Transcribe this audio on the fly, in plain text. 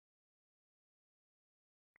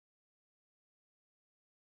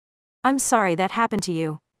I'm sorry that happened to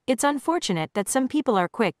you. It's unfortunate that some people are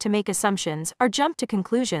quick to make assumptions or jump to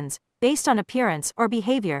conclusions based on appearance or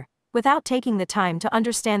behavior without taking the time to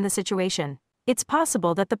understand the situation. It's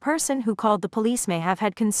possible that the person who called the police may have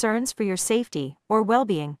had concerns for your safety or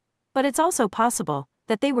well-being, but it's also possible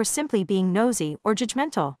that they were simply being nosy or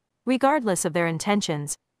judgmental. Regardless of their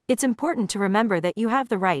intentions, it's important to remember that you have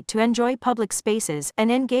the right to enjoy public spaces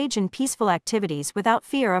and engage in peaceful activities without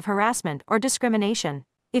fear of harassment or discrimination.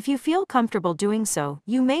 If you feel comfortable doing so,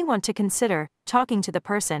 you may want to consider talking to the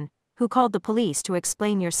person who called the police to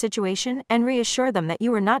explain your situation and reassure them that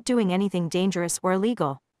you are not doing anything dangerous or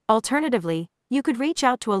illegal. Alternatively, you could reach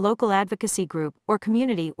out to a local advocacy group or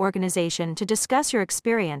community organization to discuss your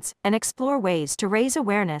experience and explore ways to raise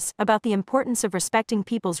awareness about the importance of respecting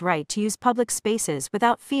people's right to use public spaces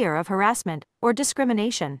without fear of harassment or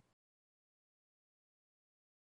discrimination.